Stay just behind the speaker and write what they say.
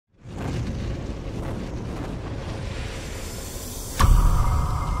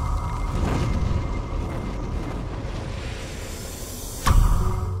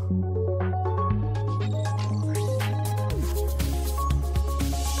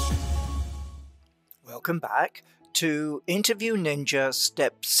Welcome back to Interview Ninja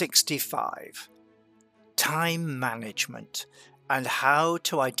Step 65, Time Management and how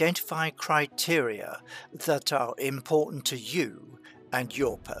to identify criteria that are important to you and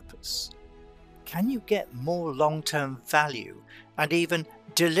your purpose. Can you get more long-term value and even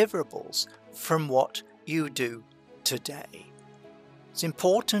deliverables from what you do today? It's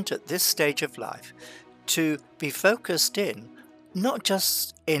important at this stage of life to be focused in, not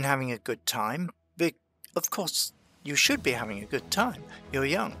just in having a good time. Of course, you should be having a good time. You're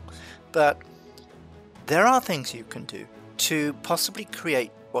young. But there are things you can do to possibly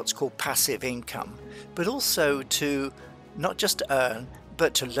create what's called passive income, but also to not just earn,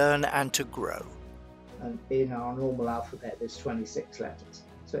 but to learn and to grow. And in our normal alphabet, there's 26 letters.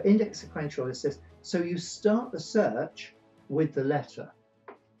 So index sequential is this. So you start the search with the letter.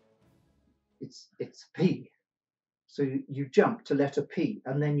 It's P. So you jump to letter P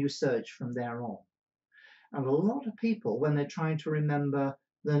and then you search from there on. And a lot of people, when they're trying to remember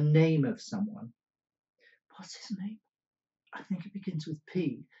the name of someone, what's his name? I think it begins with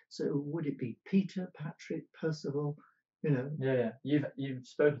P. So would it be Peter, Patrick, Percival? You know. Yeah. You've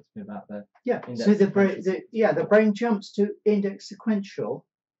spoken to me about that. Yeah. So the brain jumps to index sequential,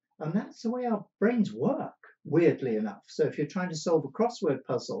 and that's the way our brains work. Weirdly enough. So if you're trying to solve a crossword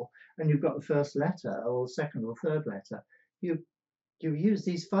puzzle and you've got the first letter or second or third letter, you use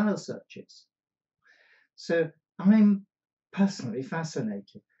these file searches. So I'm personally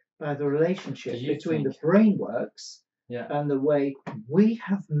fascinated by the relationship between the brain works and the way we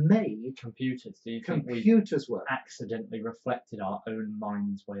have made computers. Do you think computers work? Accidentally reflected our own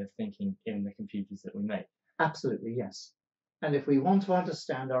mind's way of thinking in the computers that we make? Absolutely, yes. And if we want to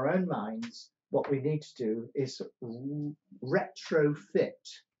understand our own minds, what we need to do is retrofit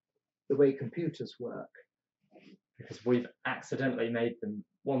the way computers work. Because we've accidentally made them,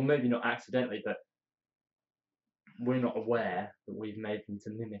 well, maybe not accidentally, but we're not aware that we've made them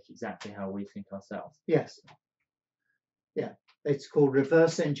to mimic exactly how we think ourselves. Yes. Yeah. It's called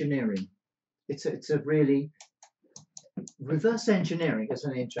reverse engineering. It's a really... Reverse engineering is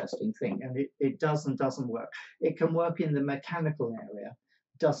an interesting thing, and it doesn't work. It can work in the mechanical area,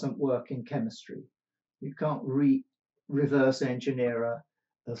 doesn't work in chemistry. You can't reverse engineer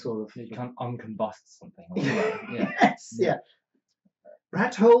a sort of... You can't uncombust something. Yes, yeah.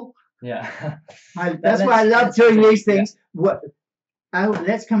 Rat hole. Yeah. That's why I love doing these things. Yeah.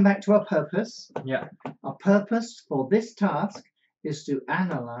 Let's come back to our purpose. Yeah. Our purpose for this task is to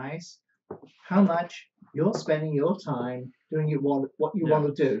analyze how much you're spending your time doing what you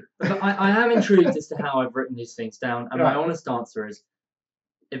want to do. But I am intrigued as to how I've written these things down, and my honest answer is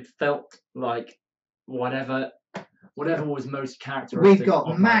it felt like whatever was most characteristic. We've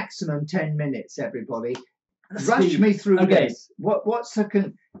got maximum 10 minutes, everybody. Rush me through this. What's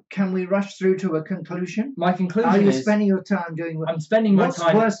the can we rush through to a conclusion? My conclusion Are you is spending your time doing I'm spending my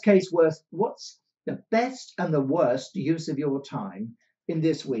time. Worst case worst? What's the best and the worst use of your time in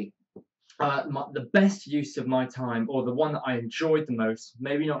this week? The best use of my time, or the one that I enjoyed the most,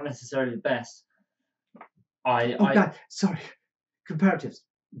 maybe not necessarily the best. Sorry, comparatives.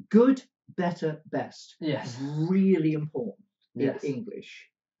 Good, better, best. Yes. Really important in English.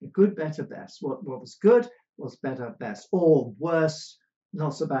 Good, better, best. What was good was better, best. Or worse,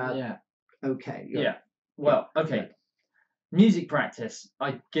 not so bad. Yeah. Okay. Well, okay. Yeah. Music practice,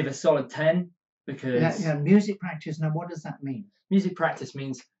 I give a solid 10 because... Yeah, music practice. Now, what does that mean? Music practice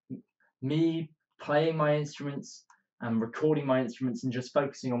means me playing my instruments and recording my instruments and just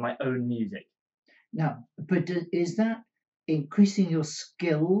focusing on my own music. Now, but is that increasing your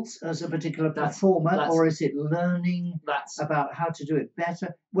skills as a particular performer, or is it learning about how to do it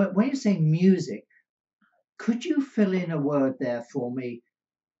better? When you say music, could you fill in a word there for me?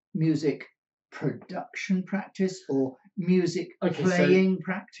 Music production practice or music playing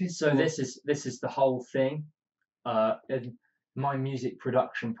practice? So this is the whole thing. My music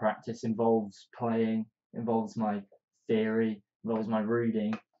production practice involves playing, involves my theory, involves my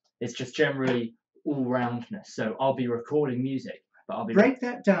reading. It's just generally all-roundness. So I'll be recording music, but I'll be... Break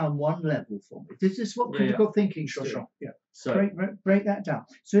that down one level for me. This is what critical thinking is. Sure. Yeah. So break that down.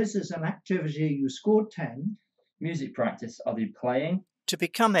 So this is an activity, you scored 10. Music practice, I'll be playing. To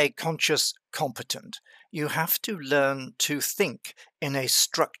become a conscious competent, you have to learn to think in a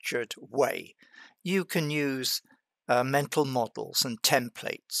structured way. You can use mental models and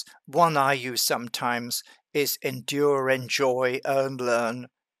templates. One I use sometimes is endure, enjoy, earn, learn,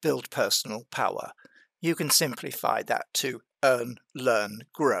 build personal power. You can simplify that to earn, learn,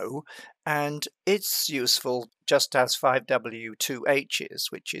 grow, and it's useful just as 5W2H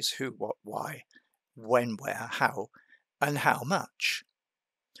is, which is who, what, why, when, where, how, and how much.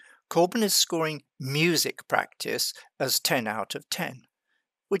 Corbin is scoring music practice as 10 out of 10,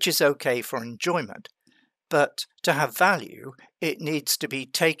 which is okay for enjoyment, but to have value, it needs to be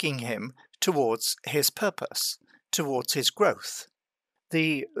taking him towards his purpose, towards his growth.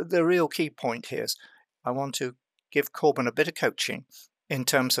 The real key point here is I want to give Corbin a bit of coaching in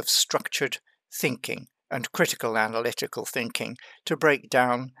terms of structured thinking and critical analytical thinking to break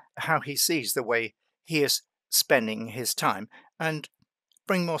down how he sees the way he is spending his time and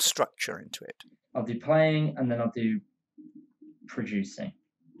bring more structure into it. I'll do playing and then I'll do producing.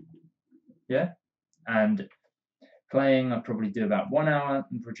 Yeah? And playing I'll probably do about 1 hour,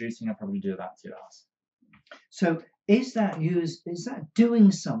 and producing I'll probably do about 2 hours. So is that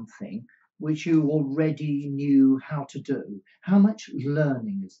doing something which you already knew how to do? How much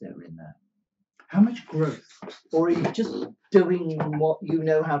learning is there in that? How much growth? Or are you just doing what you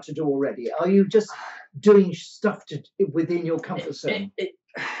know how to do already? Are you just doing stuff within your comfort zone?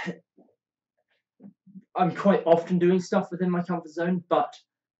 I'm quite often doing stuff within my comfort zone, but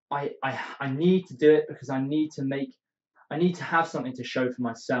I need to do it because I need to have something to show for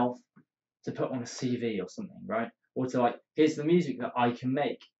myself, to put on a CV or something, right? Or to like, here's the music that I can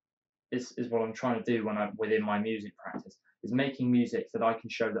make. Is what I'm trying to do when I'm within my music practice, is making music that I can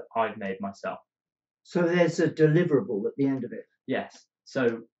show that I've made myself. So there's a deliverable at the end of it. Yes.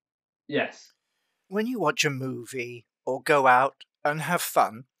 So, yes. When you watch a movie or go out and have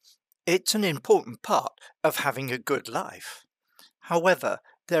fun, it's an important part of having a good life. However,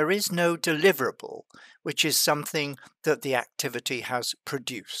 there is no deliverable, which is something that the activity has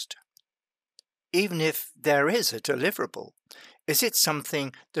produced. Even if there is a deliverable, is it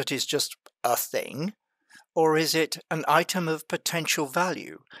something that is just a thing, or is it an item of potential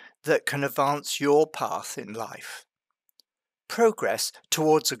value that can advance your path in life? Progress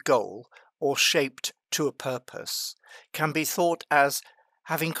towards a goal or shaped to a purpose can be thought as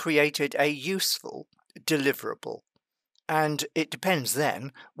having created a useful deliverable, and it depends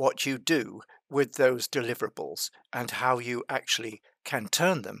then what you do with those deliverables and how you actually can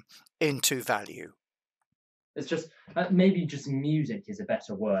turn them into value. It's just maybe just music is a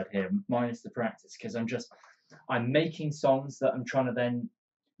better word here, minus the practice, because I'm making songs that I'm trying to then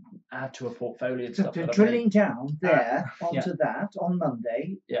add to a portfolio of stuff. Drilling down there onto yeah. that on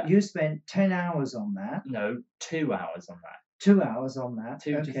Monday, yeah. You spent 10 hours on that. No, 2 hours on that. 2 hours on that.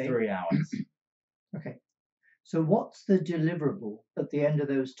 2 to 3 hours. Okay. So what's the deliverable at the end of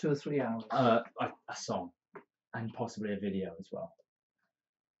those 2 or 3 hours? A song, and possibly a video as well.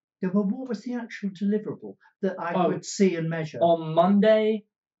 Yeah, well, what was the actual deliverable that I would see and measure? On Monday.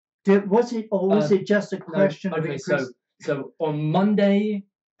 Was it just a question of increase? So on Monday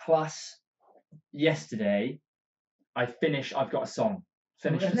plus yesterday, I've got a song.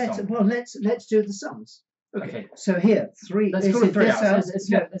 Finished the song. Well, let's do the songs. Okay. So here, 3. Let's call it 3 hours.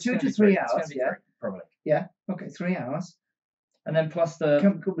 It's 2 to 3 hours. Yeah. Probably. Yeah. Okay. 3 hours. And then plus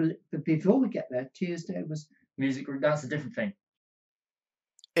the. Before we get there, Tuesday was music. That's a different thing.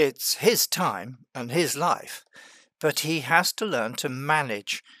 It's his time and his life, but he has to learn to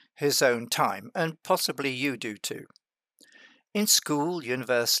manage his own time, and possibly you do too. In school,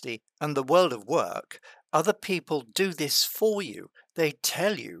 university, and the world of work, other people do this for you. They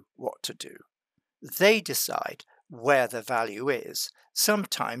tell you what to do. They decide where the value is.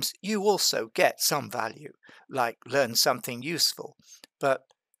 Sometimes you also get some value, like learn something useful, but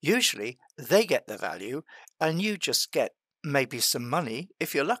usually they get the value and you just get maybe some money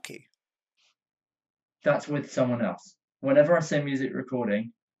if you're lucky. That's with someone else. Whenever I say music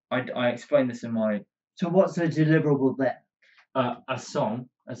recording, I explain this in my. So what's the deliverable there? A song,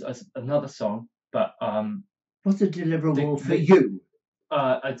 as another song, but what's the deliverable for you?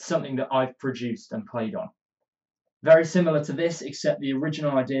 It's something that I've produced and played on. Very similar to this, except the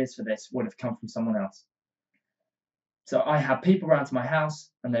original ideas for this would have come from someone else. So I had people around to my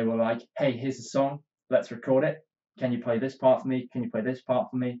house, and they were like, "Hey, here's a song. Let's record it. Can you play this part for me? Can you play this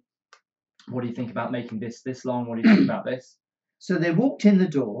part for me? What do you think about making this long? What do you think about this?" So they walked in the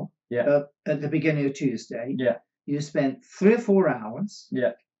door. Yeah. At the beginning of Tuesday. Yeah. You spent 3 or 4 hours.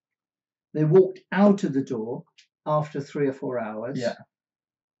 Yeah. They walked out of the door after 3 or 4 hours. Yeah.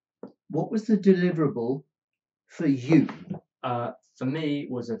 What was the deliverable for you? For me,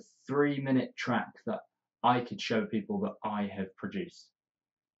 was a 3-minute track that I could show people that I have produced.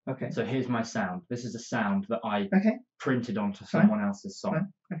 Okay. So here's my sound. This is a sound that I printed onto Fine. someone else's song.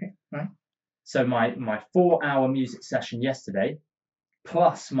 Fine. Okay. Right. So my 4-hour music session yesterday,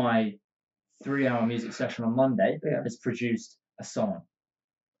 plus my 3-hour music session on Monday, has produced a song.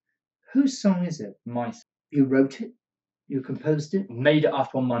 Whose song is it? My. You wrote it? You composed it? Made it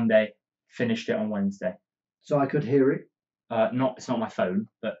up on Monday, finished it on Wednesday. So I could hear it? It's not my phone,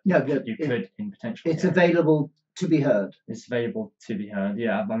 but No, you could in potential. It's available to be heard. It's available to be heard.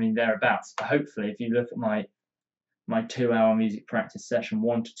 Yeah, I mean thereabouts. But hopefully, if you look at my 2-hour music practice session,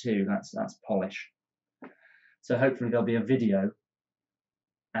 1 to 2, that's polish. So hopefully there'll be a video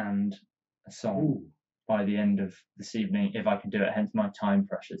and a song by the end of this evening, if I can do it. Hence my time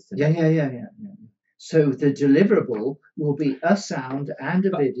pressures today. Yeah. So the deliverable will be a sound and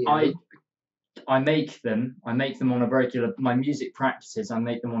a video. I make them on a regular. My music practices, I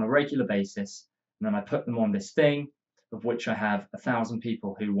make them on a regular basis, and then I put them on this thing, of which I have 1,000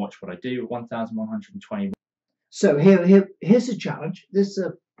 people who watch what I do. 1,120. So here's a challenge. This is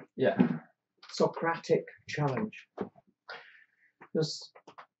a Socratic challenge. Just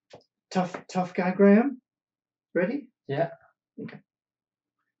tough guy, Graham. Ready? Yeah. Okay.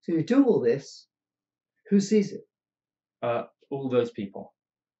 So you do all this. Who sees it? All those people.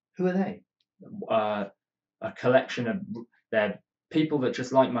 Who are they? A collection of they're people that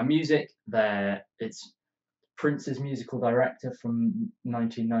just like my music. It's Prince's musical director from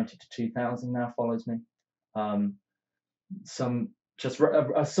 1990 to 2000 now follows me. Some just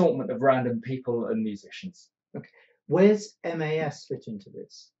assortment of random people and musicians. Okay. Where's MAS fit into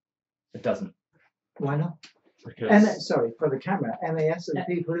this? It doesn't. Why not? Because sorry, for the camera, MAS are the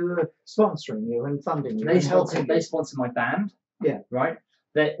people who are sponsoring you and funding you. They sponsor my band. Yeah. Right.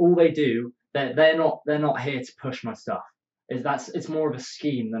 They do. They're not here to push my stuff. It's more of a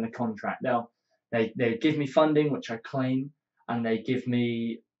scheme than a contract. They give me funding, which I claim, and they give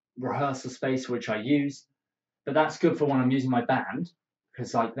me rehearsal space, which I use. But that's good for when I'm using my band,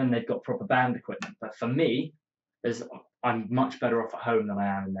 because then they've got proper band equipment. But for me, I'm much better off at home than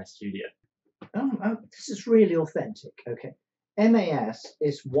I am in their studio. Oh, this is really authentic. Okay, MAS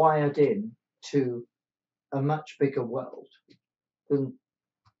is wired in to a much bigger world than.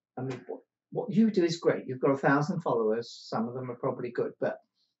 I mean, what you do is great. You've got 1,000 followers. Some of them are probably good, but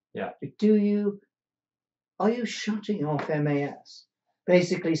yeah. Are you shutting off MAS?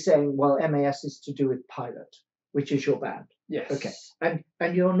 Basically saying, well, MAS is to do with Pilot, which is your band. Yes. Okay.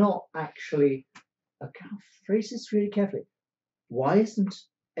 And you're not actually. I can't phrase this really carefully. Why isn't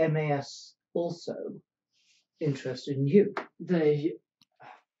MAS also interested in you?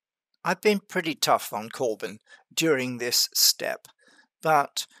 I've been pretty tough on Corbin during this step,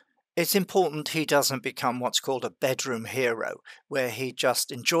 but it's important he doesn't become what's called a bedroom hero, where he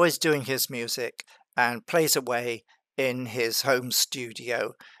just enjoys doing his music and plays away in his home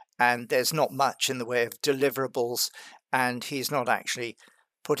studio, and there's not much in the way of deliverables, and he's not actually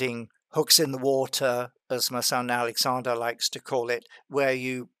putting hooks in the water, as my son Alexander likes to call it, where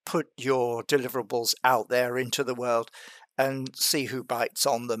you put your deliverables out there into the world and see who bites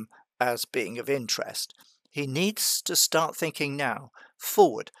on them as being of interest. He needs to start thinking now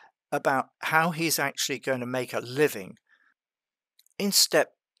forward about how he's actually going to make a living. In step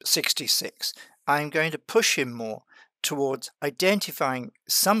 66, I'm going to push him more towards identifying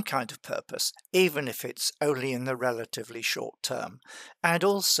some kind of purpose, even if it's only in the relatively short term, and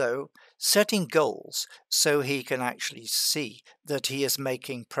also setting goals so he can actually see that he is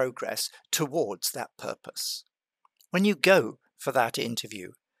making progress towards that purpose. When you go for that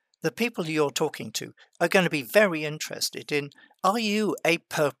interview, the people you're talking to are going to be very interested in, are you a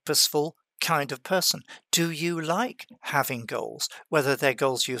purposeful kind of person? Do you like having goals, whether they're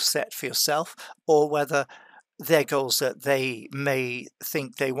goals you've set for yourself or whether they're goals that they may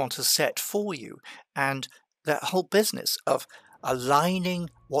think they want to set for you? And that whole business of aligning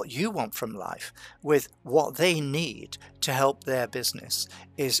what you want from life with what they need to help their business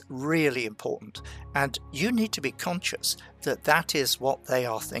is really important. And you need to be conscious that that is what they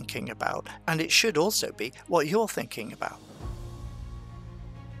are thinking about. And it should also be what you're thinking about.